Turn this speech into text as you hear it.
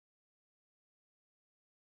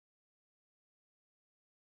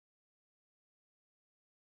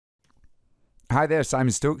Hi there,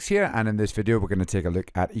 Simon Stokes here, and in this video we're going to take a look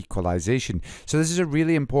at equalization. So this is a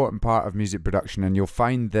really important part of music production, and you'll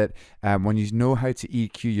find that when you know how to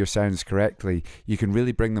EQ your sounds correctly, you can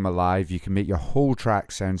really bring them alive. You can make your whole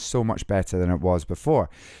track sound so much better than it was before.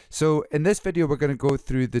 So in this video we're going to go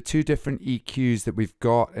through the two different EQs that we've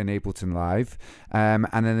got in Ableton Live, and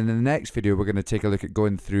then in the next video we're going to take a look at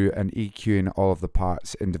going through and EQing all of the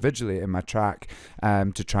parts individually in my track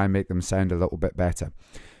to try and make them sound a little bit better.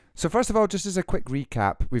 So first of all, just as a quick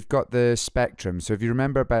recap, we've got the spectrum. So if you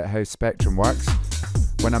remember about how spectrum works,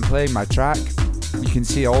 when I'm playing my track, you can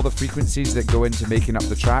see all the frequencies that go into making up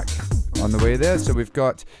the track on the way there. So we've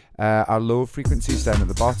got our low frequencies down at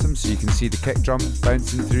the bottom, so you can see the kick drum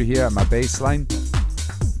bouncing through here and my bass line.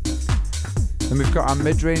 Then we've got our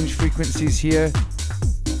mid-range frequencies here,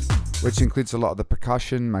 which includes a lot of the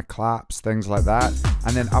percussion, my claps, things like that.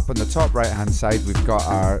 And then up on the top right hand side we've got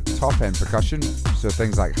our top end percussion, so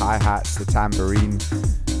things like hi-hats, the tambourine,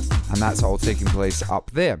 and that's all taking place up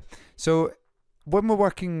there. So when we're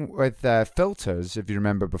working with filters, if you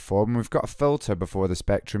remember before, when we've got a filter before the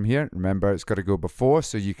spectrum here, remember it's got to go before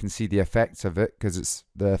so you can see the effects of it, because it's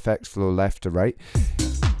the effects flow left to right.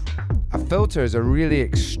 A filter is a really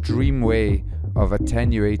extreme way of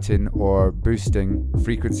attenuating or boosting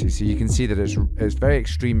frequency. So you can see that it's very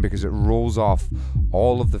extreme because it rolls off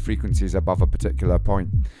all of the frequencies above a particular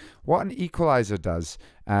point. What an equalizer does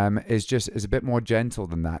is a bit more gentle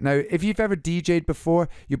than that. Now, if you've ever DJ'd before,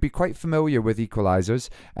 you'll be quite familiar with equalizers.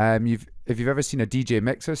 If you've ever seen a DJ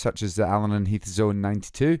mixer, such as the Allen & Heath Zone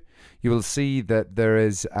 92, you will see that there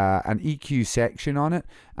is an EQ section on it,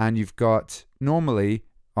 and you've got, normally,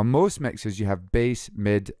 on most mixers, you have bass,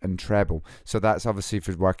 mid, and treble. So that's obviously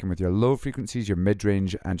for working with your low frequencies, your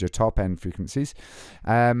mid-range, and your top-end frequencies.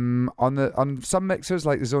 On some mixers,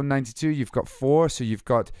 like the Zone 92, you've got 4. So you've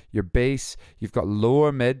got your bass, you've got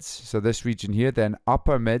lower mids, so this region here, then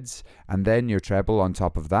upper mids, and then your treble on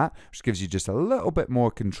top of that, which gives you just a little bit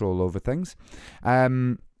more control over things.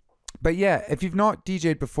 But yeah, if you've not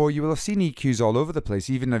DJ'd before, you will have seen EQs all over the place.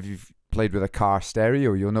 Even if you've played with a car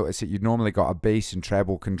stereo, you'll notice that you've normally got a bass and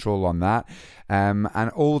treble control on that.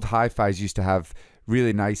 And old hi-fis used to have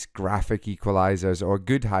really nice graphic equalizers, or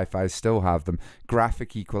good hi-fis still have them,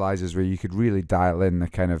 graphic equalizers where you could really dial in the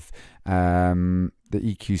kind of the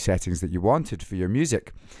EQ settings that you wanted for your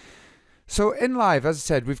music. So in live, as I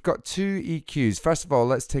said, we've got two EQs. First of all,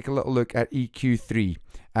 let's take a little look at EQ3.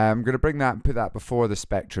 I'm going to bring that and put that before the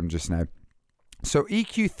spectrum just now. So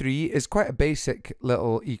EQ3 is quite a basic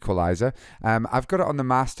little equalizer. I've got it on the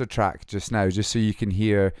master track just now, just so you can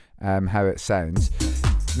hear how it sounds.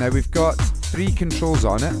 Now we've got 3 controls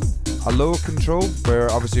on it. A low control, where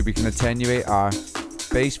obviously we can attenuate our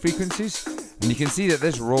bass frequencies. And you can see that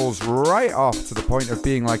this rolls right off to the point of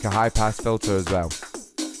being like a high-pass filter as well.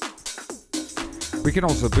 We can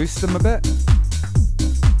also boost them a bit,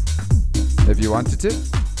 if you wanted to.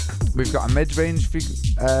 We've got a mid-range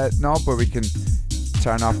knob where we can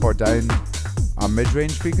turn up or down our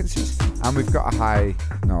mid-range frequencies, and we've got a high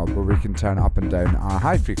knob where we can turn up and down our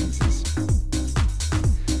high frequencies.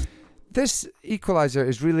 This equalizer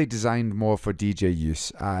is really designed more for DJ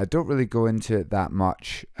use. I don't really go into it that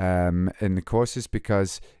much in the courses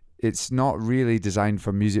because it's not really designed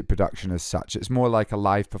for music production as such. It's more like a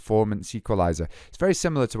live performance equalizer. It's very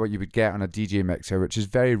similar to what you would get on a DJ mixer, which is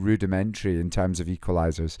very rudimentary in terms of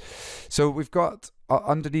equalizers. So we've got,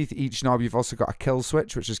 underneath each knob, you've also got a kill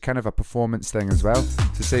switch, which is kind of a performance thing as well.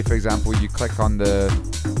 So say, for example, you click on the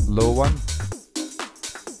low one,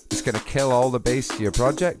 it's going to kill all the bass to your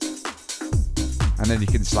project, and then you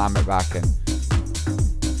can slam it back in,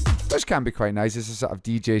 which can be quite nice. It's a sort of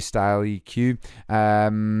DJ style EQ.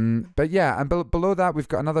 But yeah, and below that we've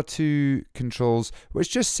got another 2 controls which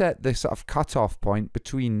just set the sort of cutoff point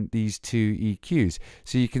between these 2 EQs.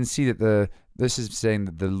 So you can see that this is saying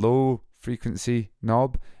that the low frequency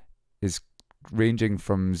knob is ranging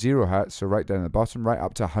from 0 Hz, so right down at the bottom, right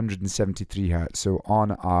up to 173 Hz. So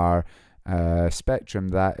on our spectrum,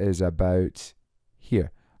 that is about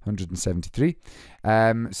here, 173.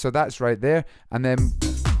 So that's right there. And then,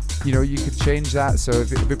 you know, you could change that. So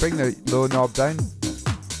if we bring the low knob down,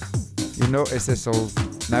 you'll notice this will,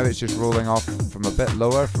 now it's just rolling off from a bit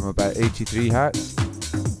lower, from about 83 Hz.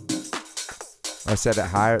 I set it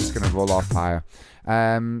higher, it's going to roll off higher.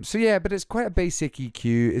 So yeah, but it's quite a basic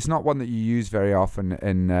EQ. It's not one that you use very often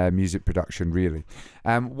in music production, really.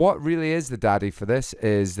 What really is the daddy for this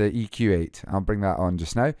is the EQ8. I'll bring that on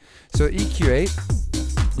just now. So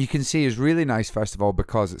EQ8, you can see, is really nice, first of all,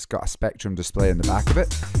 because it's got a spectrum display in the back of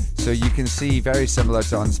it. So you can see, very similar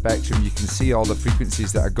to on Spectrum, you can see all the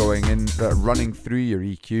frequencies that are going in, that are running through your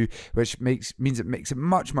EQ, which means it makes it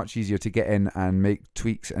much easier to get in and make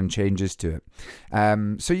tweaks and changes to it.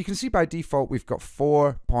 So you can see by default we've got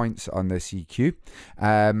 4 points on this EQ,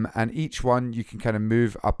 and each one you can kind of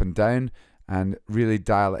move up and down and really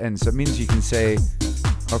dial it in. So it means you can say,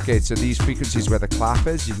 okay, so these frequencies where the clap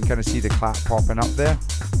is, you can kind of see the clap popping up there.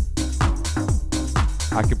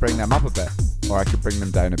 I could bring them up a bit, or I could bring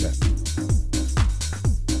them down a bit.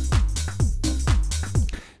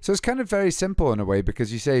 So it's kind of very simple in a way,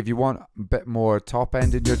 because you say if you want a bit more top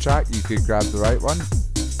end in your track, you could grab the right one.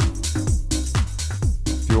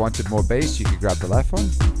 If you wanted more bass, you could grab the left one.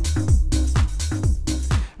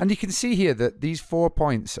 And you can see here that these 4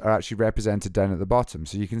 points are actually represented down at the bottom.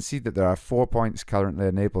 So you can see that there are 4 points currently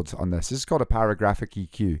enabled on this. This is called a paragraphic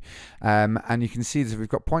EQ. And you can see that we've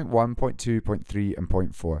got 0.1, 0.2, 0.3, and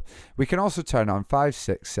 0.4. We can also turn on 5,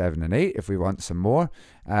 6, 7, and 8 if we want some more.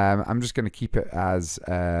 I'm just going to keep it as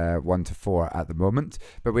 1 to 4 at the moment.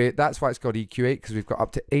 But that's why it's called EQ8, because we've got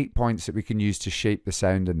up to 8 points that we can use to shape the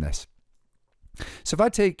sound in this. So if I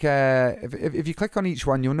take, if you click on each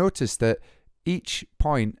one, you'll notice that each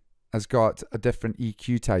point has got a different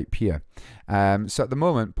EQ type here. So at the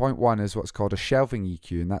moment, 0.1 is what's called a shelving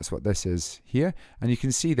EQ, and that's what this is here. And you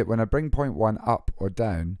can see that when I bring 0.1 up or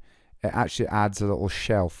down, it actually adds a little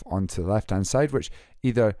shelf onto the left-hand side, which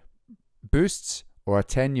either boosts or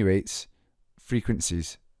attenuates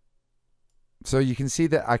frequencies. So you can see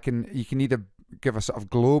that you can either give a sort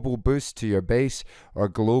of global boost to your bass or a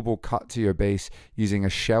global cut to your bass using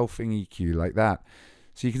a shelving EQ like that.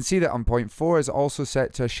 So you can see that on 0.4 is also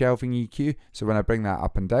set to a shelving EQ. So when I bring that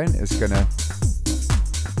up and down, it's going to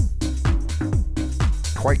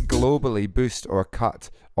quite globally boost or cut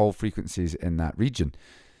all frequencies in that region.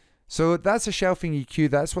 So that's a shelving EQ.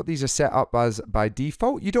 That's what these are set up as by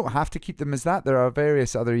default. You don't have to keep them as that. There are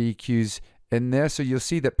various other EQs in there. So you'll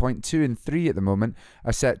see that 0.2 and 3 at the moment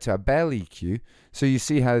are set to a bell EQ. So you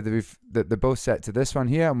see how they're both set to this one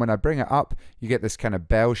here. And when I bring it up, you get this kind of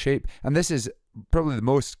bell shape. And this is probably the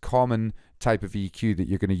most common type of EQ that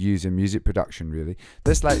you're going to use in music production, really.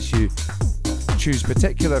 This lets you choose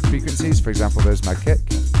particular frequencies. For example, there's my kick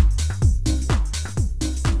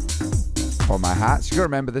or my hats. You got to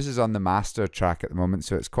remember this is on the master track at the moment,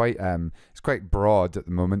 so it's quite broad at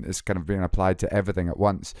the moment. It's kind of being applied to everything at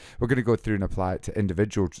once. We're going to go through and apply it to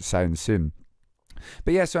individual sounds soon.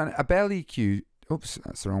 But yeah, so a bell EQ, oops,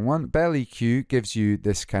 that's the wrong one. Bell EQ gives you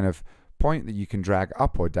this kind of point that you can drag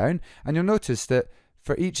up or down, and you'll notice that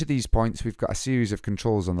for each of these points we've got a series of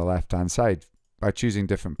controls on the left hand side. By choosing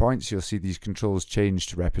different points, you'll see these controls change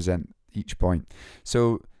to represent each point.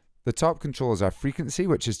 So the top controls are frequency,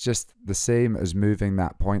 which is just the same as moving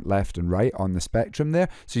that point left and right on the spectrum there.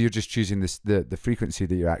 So you're just choosing the frequency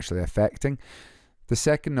that you're actually affecting. The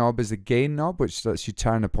second knob is the gain knob, which lets you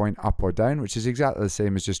turn a point up or down, which is exactly the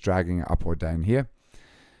same as just dragging it up or down here.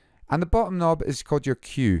 And the bottom knob is called your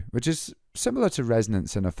Q, which is similar to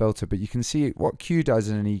resonance in a filter, but you can see what Q does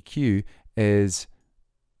in an EQ is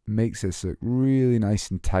makes this look really nice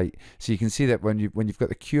and tight. So you can see that when you've got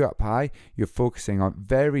the Q up high, you're focusing on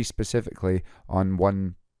very specifically on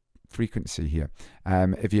one frequency here.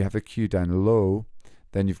 If you have the Q down low,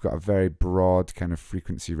 then you've got a very broad kind of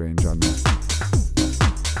frequency range on there.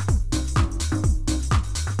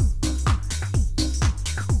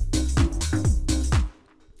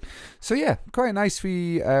 So yeah, quite a nice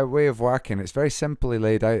wee way of working. It's very simply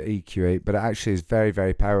laid out, EQ8, but it actually is very,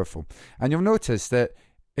 very powerful. And you'll notice that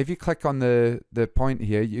if you click on the point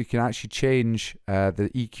here, you can actually change the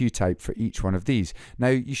EQ type for each one of these. Now,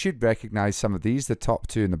 you should recognize some of these, the top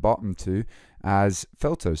two and the bottom two, as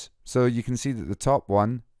filters. So you can see that the top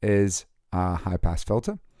one is a high-pass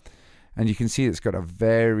filter. And you can see it's got a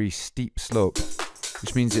very steep slope,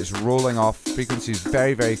 which means it's rolling off frequencies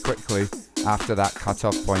very, very quickly after that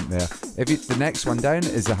cutoff point there. The next one down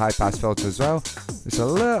is a high pass filter as well. It's a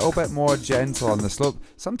little bit more gentle on the slope.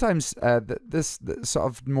 Sometimes this sort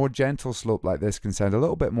of more gentle slope like this can sound a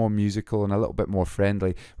little bit more musical and a little bit more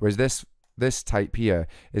friendly, whereas this type here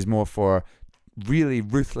is more for really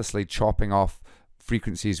ruthlessly chopping off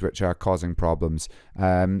frequencies which are causing problems,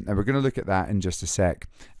 and we're going to look at that in just a sec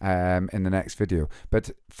in the next video.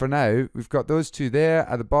 But for now, we've got those two there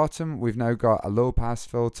at the bottom. We've now got a low pass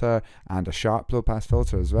filter and a sharp low pass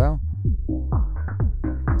filter as well.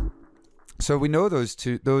 So we know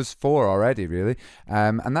those four already, really,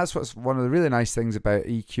 and that's what's one of the really nice things about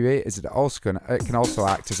EQ8 is that it can also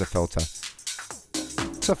act as a filter.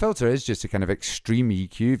 So a filter is just a kind of extreme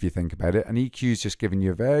EQ if you think about it. An EQ is just giving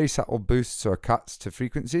you very subtle boosts or cuts to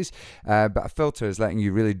frequencies, but a filter is letting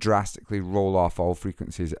you really drastically roll off all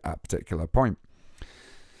frequencies at a particular point.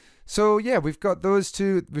 So yeah, we've got those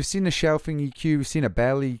two. We've seen a shelving EQ, we've seen a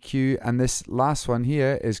bell EQ, and this last one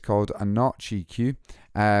here is called a notch EQ,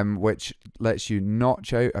 which lets you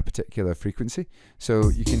notch out a particular frequency. So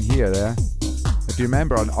you can hear there, if you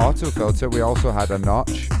remember on auto filter, we also had a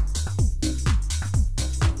notch.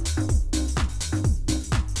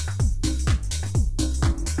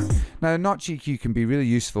 Now, a notch EQ can be really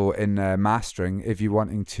useful in mastering if you're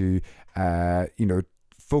wanting to, you know,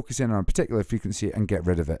 focus in on a particular frequency and get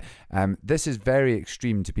rid of it. This is very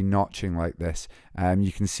extreme to be notching like this.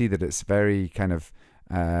 You can see that it's very kind of,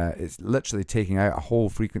 it's literally taking out a whole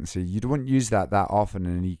frequency. You don't use that often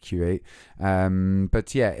in an EQ8,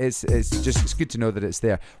 but yeah, it's good to know that it's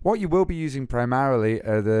there. What you will be using primarily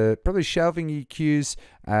are the probably shelving EQs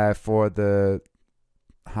for the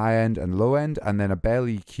high end and low end, and then a bell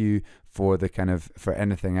EQ for the kind of for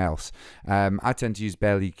anything else. I tend to use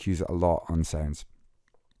bell EQs a lot on sounds.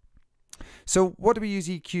 So what do we use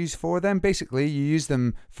EQs for then? Basically, you use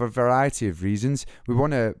them for a variety of reasons. We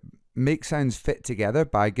want to make sounds fit together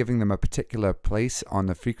by giving them a particular place on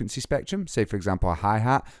the frequency spectrum. Say, for example, a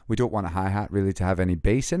hi-hat. We don't want a hi-hat really to have any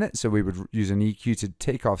bass in it, so we would use an EQ to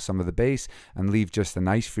take off some of the bass and leave just the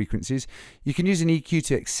nice frequencies. You can use an EQ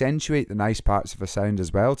to accentuate the nice parts of a sound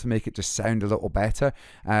as well, to make it just sound a little better,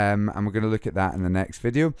 and we're going to look at that in the next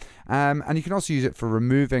video. And you can also use it for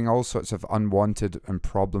removing all sorts of unwanted and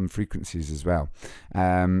problem frequencies as well.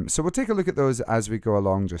 So we'll take a look at those as we go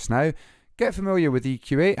along just now. Get familiar with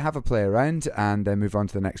EQ8, have a play around, and then move on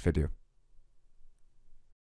to the next video.